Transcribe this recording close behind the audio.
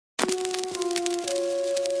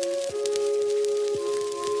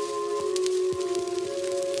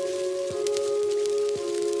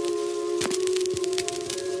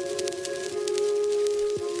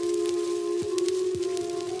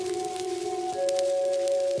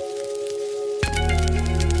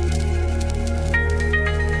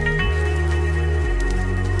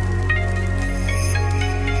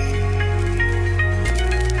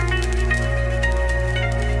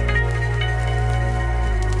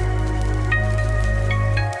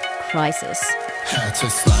cryces. Had to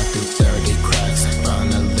slide through 30 cracks.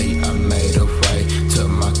 Finally, I made a way to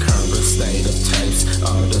my current state of tapes.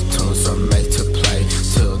 All the tunes are made to play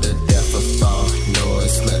till the death of all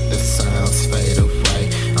noise. Let the sounds fade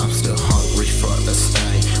away. I'm still hungry for the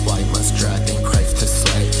stain. Why must dragon crave to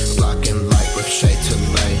slay? Blocking light with shade to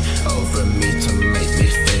lay over me to make me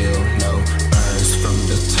feel. No burns from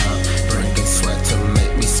the top, bringing sweat to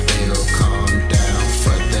make me spill. Calm down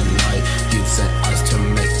for the night, using ice to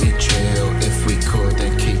make me chill. If we could,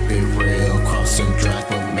 then keep it real. Crossing drag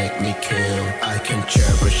will make me kill. I can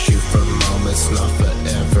cherish you for moments, not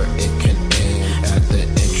forever. It can end at the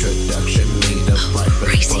introduction. Meet up right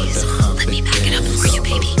before the hump begins. Let me back it up for you,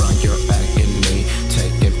 baby. Run your agony,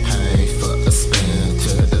 taking pain for a spin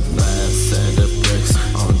to the last set of bricks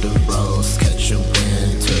on the roads. Catch a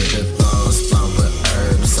wind to the bones, blown with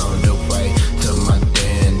herbs on the way to my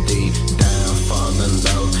den. Deep down, falling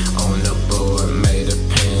low on the board, made a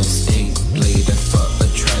pen, ink bleeding for a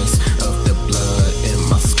trace of the blood in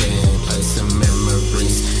my skin, placing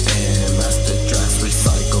memories and master drafts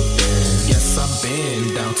recycled bin. Yes, I've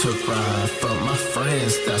been down to ride for my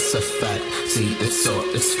friends, that's a fact. See, the sword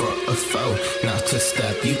is for a foe, not to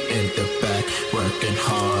stab you in the back. Working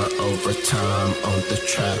hard overtime on the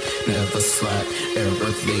track, never slack. Air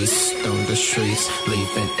released on the streets,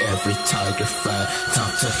 leaving every tiger flat.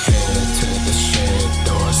 Time to head to the shed,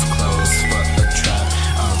 doors